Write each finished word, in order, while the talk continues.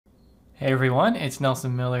Hey everyone, it's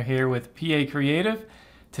Nelson Miller here with PA Creative.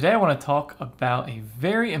 Today I want to talk about a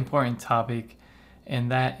very important topic,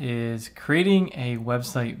 and that is creating a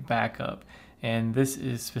website backup. And this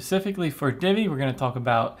is specifically for Divi. We're going to talk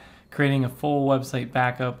about creating a full website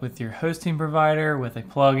backup with your hosting provider, with a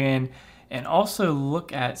plugin, and also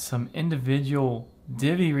look at some individual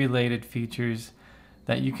Divi related features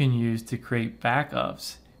that you can use to create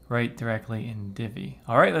backups right directly in Divi.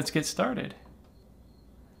 All right, let's get started.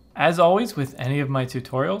 As always with any of my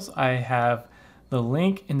tutorials, I have the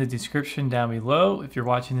link in the description down below if you're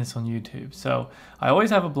watching this on YouTube. So I always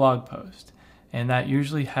have a blog post, and that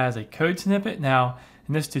usually has a code snippet. Now,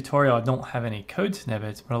 in this tutorial, I don't have any code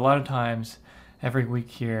snippets, but a lot of times every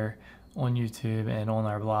week here on YouTube and on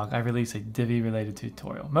our blog, I release a Divi related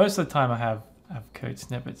tutorial. Most of the time I have code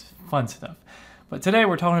snippets, fun stuff. But today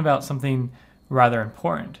we're talking about something rather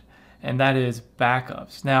important, and that is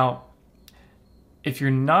backups. Now, if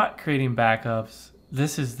you're not creating backups,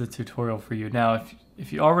 this is the tutorial for you. Now,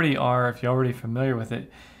 if you already are, if you're already familiar with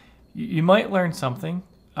it, you might learn something,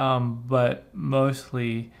 but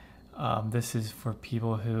mostly this is for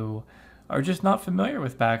people who are just not familiar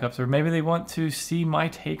with backups, or maybe they want to see my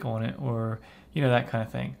take on it, or that kind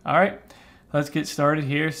of thing. All right, let's get started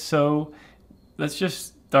here. So let's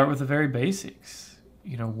just start with the very basics.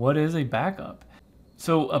 What is a backup?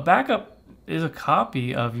 So a backup is a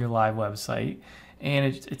copy of your live website, and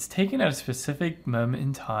it's taken at a specific moment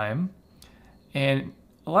in time, and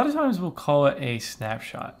a lot of times we'll call it a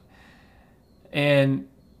snapshot. And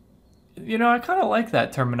I kind of like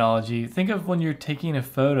that terminology. Think of when you're taking a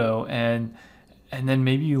photo and then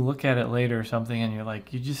maybe you look at it later or something, and you're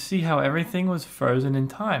like, you just see how everything was frozen in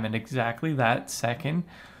time and exactly that second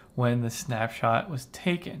when the snapshot was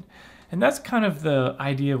taken. And that's kind of the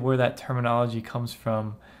idea of where that terminology comes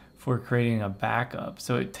from for creating a backup.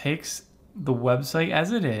 So it takes the website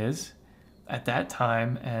as it is at that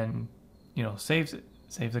time and saves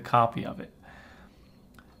a copy of it.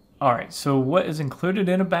 All right, so what is included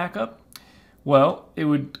in a backup? Well, it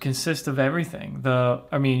would consist of everything.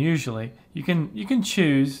 Usually you can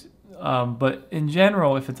choose, but in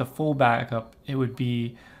general, if it's a full backup, it would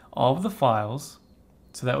be all of the files.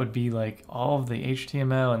 So that would be like all of the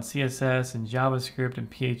HTML and CSS and JavaScript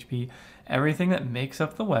and PHP, everything that makes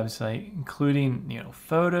up the website, including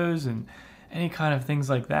photos and any kind of things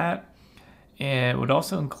like that. And it would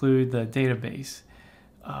also include the database.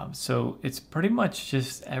 So it's pretty much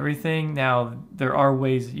just everything. Now, there are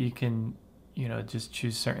ways that you can just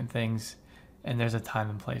choose certain things, and there's a time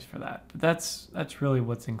and place for that. But that's really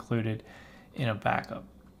what's included in a backup.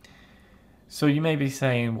 So you may be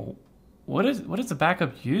saying, well, what is the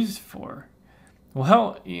backup used for?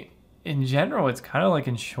 Well, in general, it's kind of like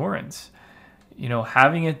insurance.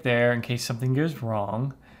 Having it there in case something goes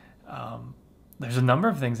wrong. There's a number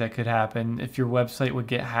of things that could happen. If your website would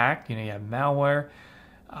get hacked, you have malware.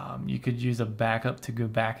 You could use a backup to go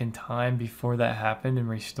back in time before that happened and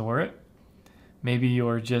restore it. Maybe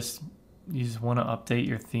you just want to update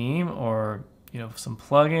your theme, or some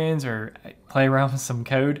plugins, or play around with some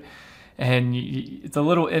code, and it's a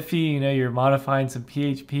little iffy. You're modifying some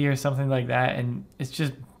PHP or something like that, and it's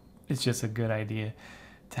just a good idea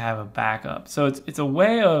to have a backup. So it's a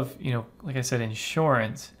way of like I said,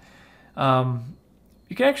 insurance.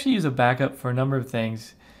 You can actually use a backup for a number of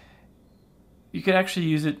things. You could actually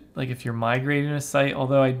use it like if you're migrating a site,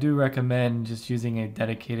 although I do recommend just using a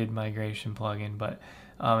dedicated migration plugin. But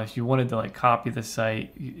if you wanted to like copy the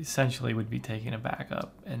site, you essentially would be taking a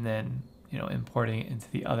backup and then importing it into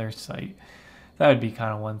the other site. That would be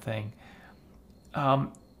kind of one thing. I've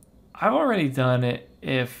already done it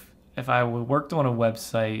if I worked on a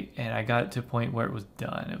website and I got to a point where it was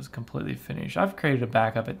done, it was completely finished. I've created a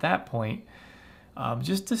backup at that point,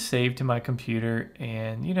 just to save to my computer.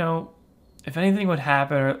 And if anything would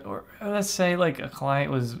happen, or let's say like a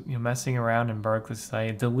client was messing around and broke the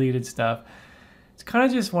site, deleted stuff, it's kind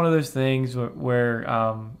of just one of those things where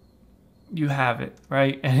you have it,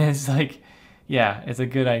 right? And it's like, yeah, it's a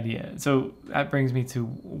good idea. So that brings me to,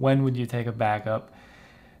 when would you take a backup?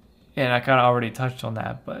 And I kind of already touched on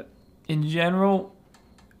that, but in general,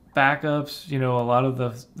 backups, a lot of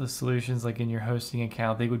the solutions like in your hosting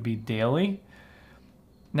account, they would be daily.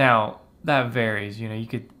 Now, that varies. You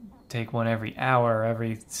could take one every hour,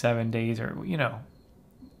 every 7 days, or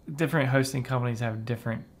different hosting companies have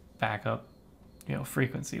different backup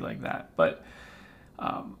frequency like that. But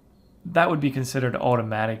that would be considered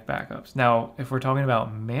automatic backups. Now, if we're talking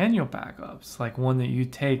about manual backups, like one that you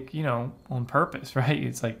take on purpose, right?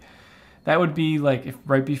 It's like that would be like if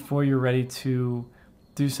right before you're ready to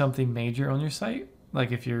do something major on your site,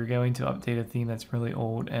 like if you're going to update a theme that's really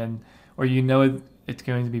old, or it's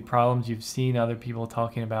going to be problems. You've seen other people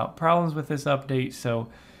talking about problems with this update, so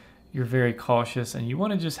you're very cautious, and you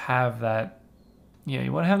want to just have that,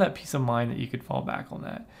 you want to have that peace of mind that you could fall back on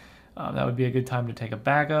that. That would be a good time to take a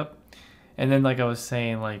backup. And then, like I was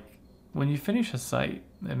saying, like when you finish a site,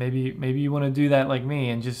 and maybe you want to do that like me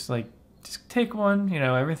and just take one.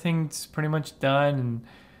 Everything's pretty much done and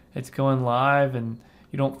it's going live, and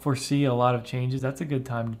you don't foresee a lot of changes. That's a good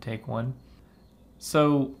time to take one.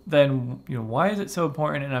 So then, why is it so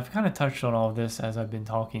important? And I've kind of touched on all of this as I've been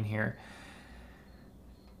talking here.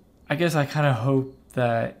 I guess I kind of hope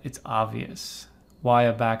that it's obvious why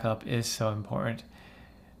a backup is so important.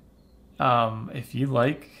 If you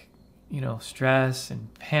like, stress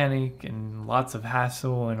and panic and lots of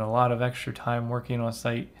hassle and a lot of extra time working on a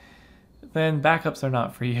site, then backups are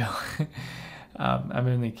not for you. I'm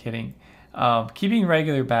only kidding. Keeping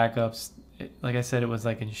regular backups, like I said, it was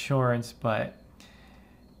like insurance, but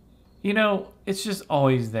it's just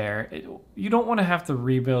always there. You don't want to have to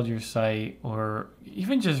rebuild your site or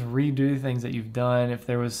even just redo things that you've done. If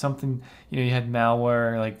there was something, you had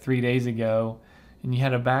malware like 3 days ago and you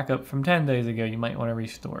had a backup from 10 days ago, you might want to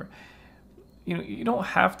restore. You don't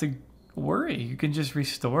have to worry. You can just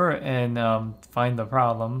restore and find the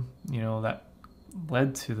problem, that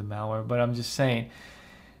led to the malware. But I'm just saying,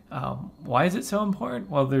 why is it so important?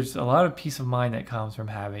 Well, there's a lot of peace of mind that comes from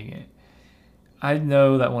having it. I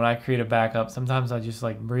know that when I create a backup, sometimes I just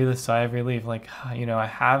breathe a sigh of relief. I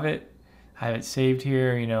have it saved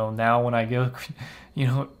here. Now when I go,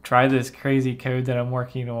 try this crazy code that I'm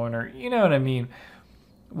working on, or you know what I mean.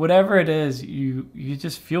 Whatever it is, you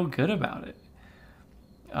just feel good about it.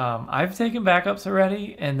 I've taken backups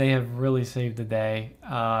already, and they have really saved the day.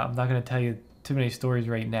 I'm not going to tell you too many stories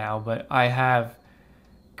right now, but I have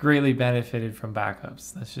greatly benefited from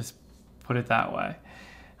backups. Let's just put it that way.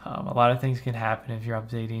 A lot of things can happen if you're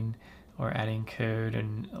updating or adding code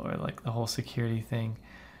or like the whole security thing.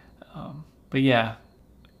 But yeah,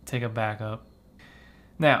 take a backup.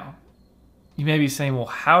 Now, you may be saying, well,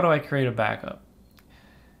 how do I create a backup?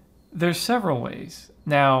 There's several ways.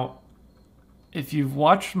 Now, if you've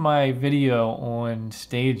watched my video on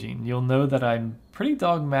staging, you'll know that I'm pretty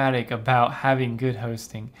dogmatic about having good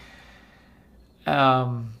hosting.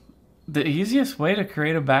 The easiest way to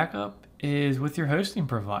create a backup is with your hosting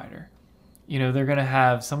provider. They're going to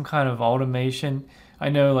have some kind of automation. I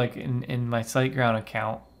know like in my SiteGround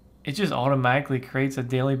account, it just automatically creates a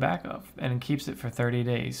daily backup and it keeps it for 30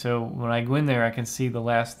 days. So when I go in there, I can see the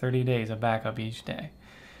last 30 days of backup each day.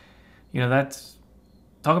 That's,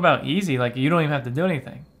 talk about easy. Like you don't even have to do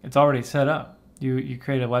anything. It's already set up. You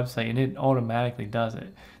create a website and it automatically does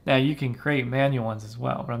it. Now you can create manual ones as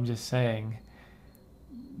well, but I'm just saying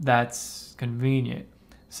that's convenient.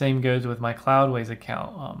 Same goes with my Cloudways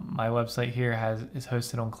account. My website here is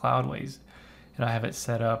hosted on Cloudways, and I have it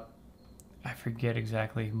set up. I forget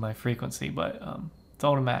exactly my frequency, but it's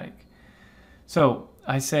automatic. So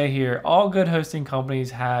I say here, all good hosting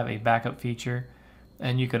companies have a backup feature,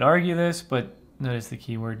 and you could argue this, but notice the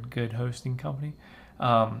keyword good hosting company.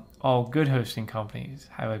 All good hosting companies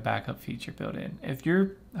have a backup feature built in. If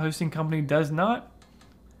your hosting company does not,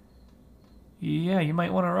 yeah, you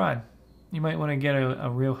might want to run. You might want to get a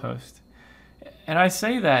real host. And I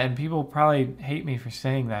say that, and people probably hate me for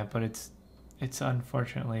saying that, but it's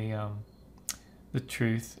unfortunately the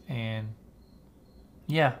truth. And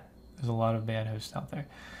yeah, there's a lot of bad hosts out there.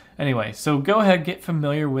 Anyway, so go ahead, get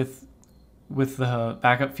familiar with the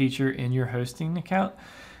backup feature in your hosting account.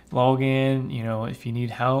 Log in, if you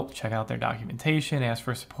need help, check out their documentation, ask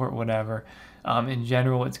for support, whatever. In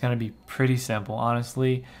general, it's going to be pretty simple,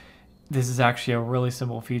 honestly. This is actually a really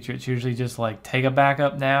simple feature. It's usually just like take a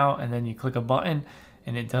backup now, and then you click a button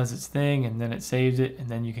and it does its thing, and then it saves it, and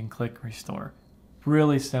then you can click restore.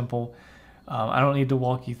 Really simple. I don't need to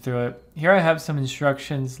walk you through it. Here I have some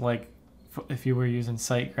instructions, like if you were using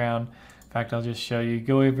SiteGround. In fact, I'll just show you.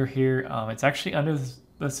 Go over here. It's actually under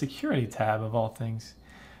the security tab of all things.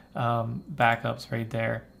 Backups right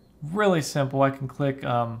there. Really simple. I can click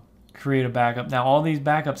create a backup. Now all these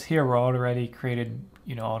backups here were already created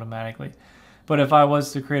automatically. But if I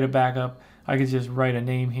was to create a backup, I could just write a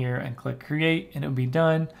name here and click create, and it would be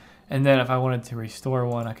done. And then if I wanted to restore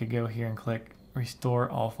one, I could go here and click restore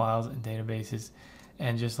all files and databases,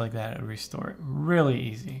 and just like that, it would restore it. Really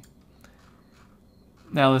easy.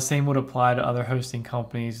 Now the same would apply to other hosting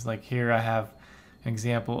companies. Like here I have an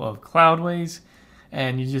example of Cloudways,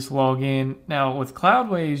 and you just log in. Now with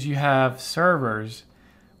Cloudways, you have servers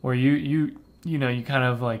where you kind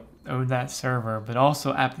of like own that server, but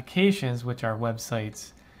also applications, which are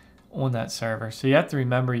websites on that server. So you have to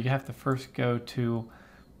remember, you have to first go to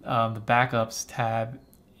the backups tab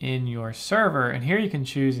in your server. And here you can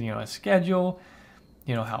choose, a schedule,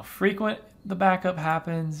 how frequent the backup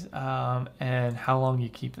happens, and how long you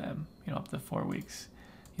keep them, up to 4 weeks.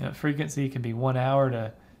 Frequency can be 1 hour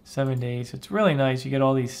to 7 days. So it's really nice. You get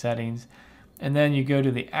all these settings, and then you go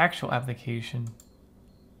to the actual application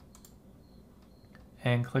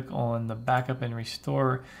and click on the backup and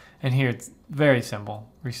restore. And here it's very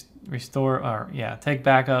simple. Restore, or take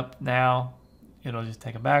backup now. It'll just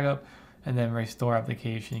take a backup, and then restore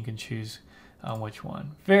application. You can choose which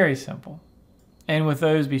one. Very simple. And with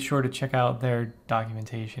those, be sure to check out their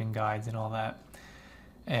documentation, guides, and all that.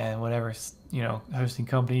 And whatever hosting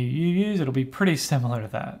company you use, it'll be pretty similar to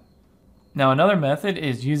that. Now, another method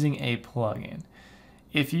is using a plugin.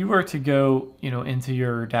 If you were to go, into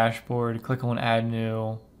your dashboard, click on Add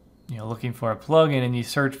New, looking for a plugin, and you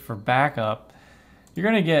search for backup, you're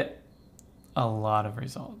going to get a lot of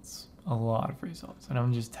results. And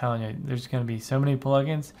I'm just telling you, there's going to be so many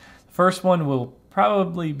plugins. The first one will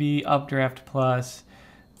probably be Updraft Plus.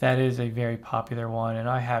 That is a very popular one, and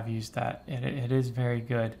I have used that. It is very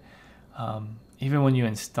good. Even when you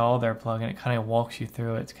install their plugin, it kind of walks you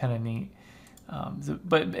through it. It's kind of neat.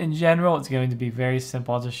 But in general, it's going to be very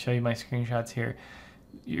simple. I'll just show you my screenshots here.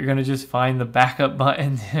 You're going to just find the backup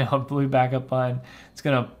button, blue backup button. It's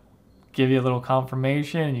going to give you a little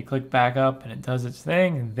confirmation, and you click backup, and it does its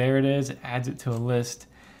thing, and there it is. It adds it to a list,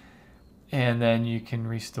 and then you can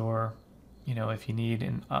restore, if you need.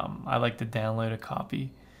 And I like to download a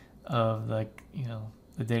copy of the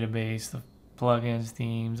database, the plugins,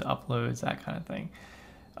 themes, uploads, that kind of thing.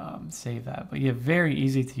 Save that. But very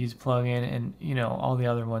easy to use plugin, and all the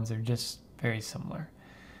other ones are just very similar.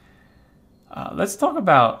 Let's talk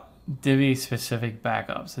about Divi specific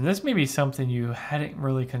backups, and this may be something you hadn't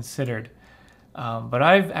really considered, but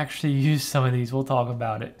I've actually used some of these. We'll talk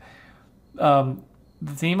about it.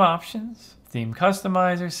 The theme options, theme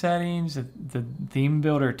customizer settings, the theme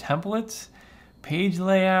builder templates, page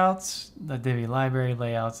layouts, the Divi library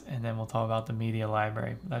layouts, and then we'll talk about the media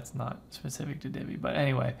library. That's not specific to Divi, but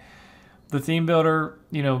anyway, the theme builder,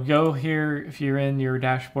 go here. If you're in your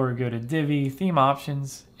dashboard, go to Divi, theme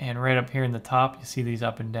options, and right up here in the top, you see these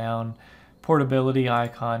up and down portability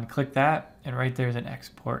icon. Click that, and right there's an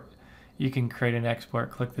export. You can create an export,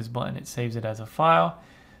 click this button, it saves it as a file.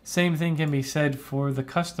 Same thing can be said for the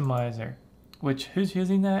customizer, which who's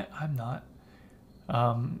using that? I'm not.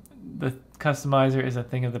 The customizer is a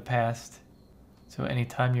thing of the past. So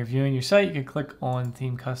anytime you're viewing your site, you can click on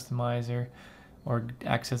theme customizer or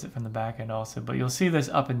access it from the back end also. But you'll see this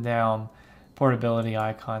up and down portability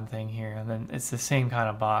icon thing here. And then it's the same kind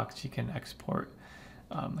of box. You can export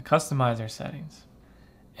the customizer settings.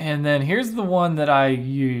 And then here's the one that I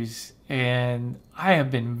use, and I have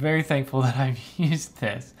been very thankful that I've used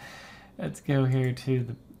this. Let's go here to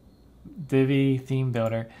the Divi theme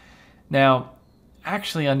builder. Now,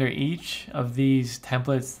 actually under each of these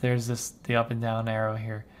templates, there's the up and down arrow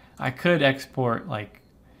here. I could export like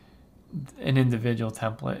an individual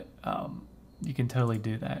template. You can totally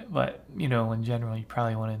do that, but in general, you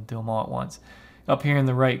probably want to do them all at once. Up here in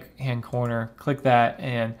the right hand corner, click that,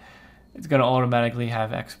 and it's going to automatically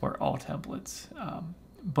have export all templates.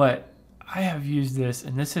 But I have used this,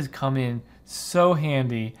 and this has come in so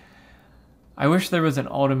handy. I wish there was an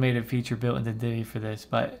automated feature built into Divi for this,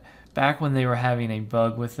 but back when they were having a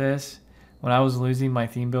bug with this, when I was losing my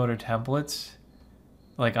theme builder templates,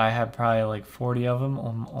 like I had probably like 40 of them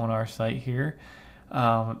on our site here,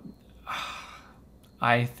 I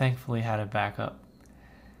thankfully had a backup.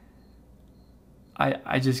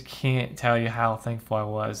 I just can't tell you how thankful I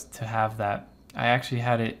was to have that. I actually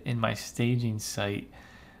had it in my staging site.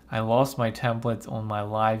 I lost my templates on my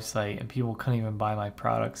live site, and people couldn't even buy my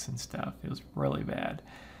products and stuff. It was really bad.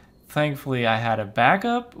 Thankfully, I had a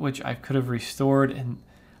backup, which I could have restored, and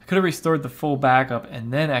I could have restored the full backup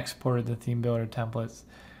and then exported the theme builder templates.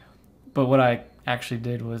 But what I actually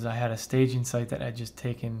did was I had a staging site that I'd just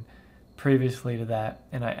taken previously to that,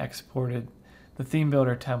 and I exported the theme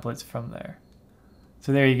builder templates from there.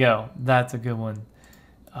 So there you go. That's a good one.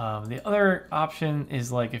 The other option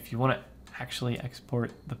is like if you want to actually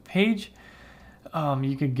export the page,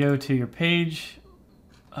 you could go to your page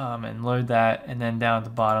and load that, and then down at the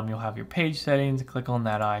bottom you'll have your page settings. Click on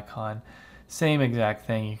that icon. Same exact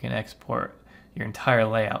thing. You can export your entire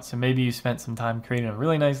layout. So maybe you spent some time creating a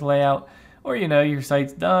really nice layout, or your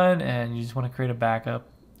site's done and you just want to create a backup,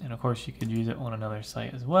 and of course you could use it on another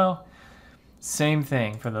site as well. Same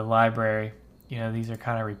thing for the library. These are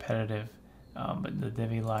kind of repetitive, but the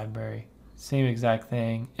Divi library, same exact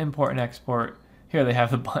thing. Import and export. Here they have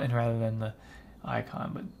the button rather than the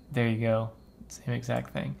icon, but there you go. Same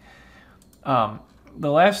exact thing.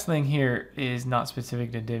 the last thing here is not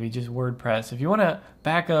specific to Divi, just WordPress. If you want to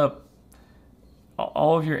back up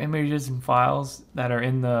all of your images and files that are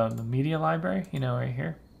in the media library, you know, right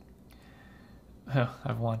here. Oh,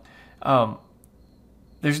 I've won.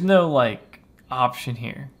 There's no like option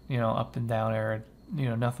here, you know, up and down arrow, you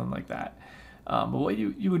know, nothing like that. But what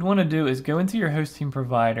you would want to do is go into your hosting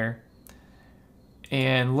provider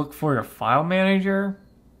and look for your file manager,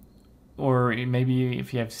 or maybe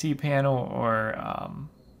if you have cPanel or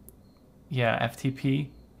FTP,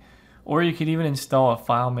 or you could even install a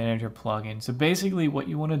file manager plugin. So basically what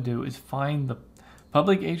you want to do is find the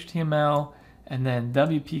public HTML and then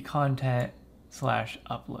WP content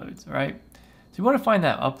 /uploads, right? So you want to find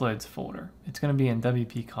that uploads folder. It's going to be in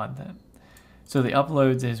WP content. So the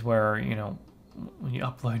uploads is where, you know, when you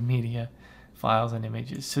upload media, files and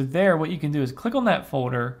images. So there, what you can do is click on that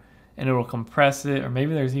folder and it will compress it, or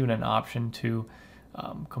maybe there's even an option to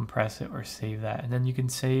compress it or save that. And then you can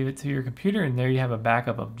save it to your computer, and there you have a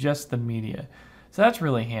backup of just the media. So that's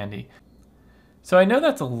really handy. So I know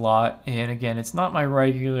that's a lot, and again, it's not my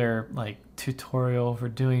regular like tutorial for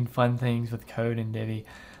doing fun things with code in Divi,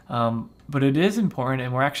 but it is important,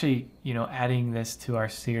 and we're actually, you know, adding this to our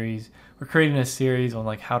series. We're creating a series on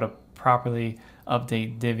like how to properly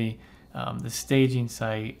update Divi, the staging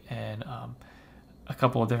site, and a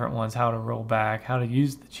couple of different ones, how to roll back, how to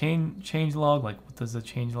use the change log, like what does the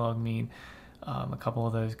change log mean, a couple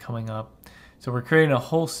of those coming up. So we're creating a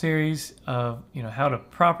whole series of, you know, how to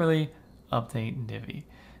properly update Divi.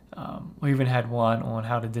 We even had one on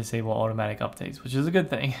how to disable automatic updates, which is a good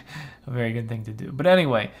thing, a very good thing to do. But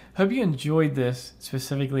anyway, hope you enjoyed this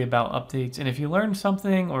specifically about updates. And if you learned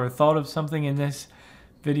something or thought of something in this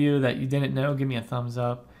video that you didn't know, give me a thumbs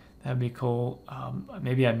up. That'd be cool.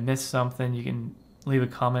 Maybe I missed something. You can leave a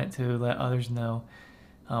comment to let others know.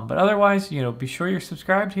 But otherwise, you know, be sure you're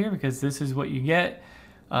subscribed here, because this is what you get.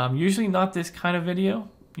 Usually not this kind of video.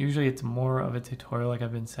 Usually it's more of a tutorial, like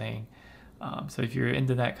I've been saying. So if you're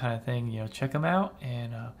into that kind of thing, you know, check them out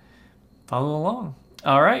and follow along.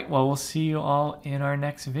 All right, well, we'll see you all in our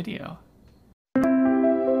next video.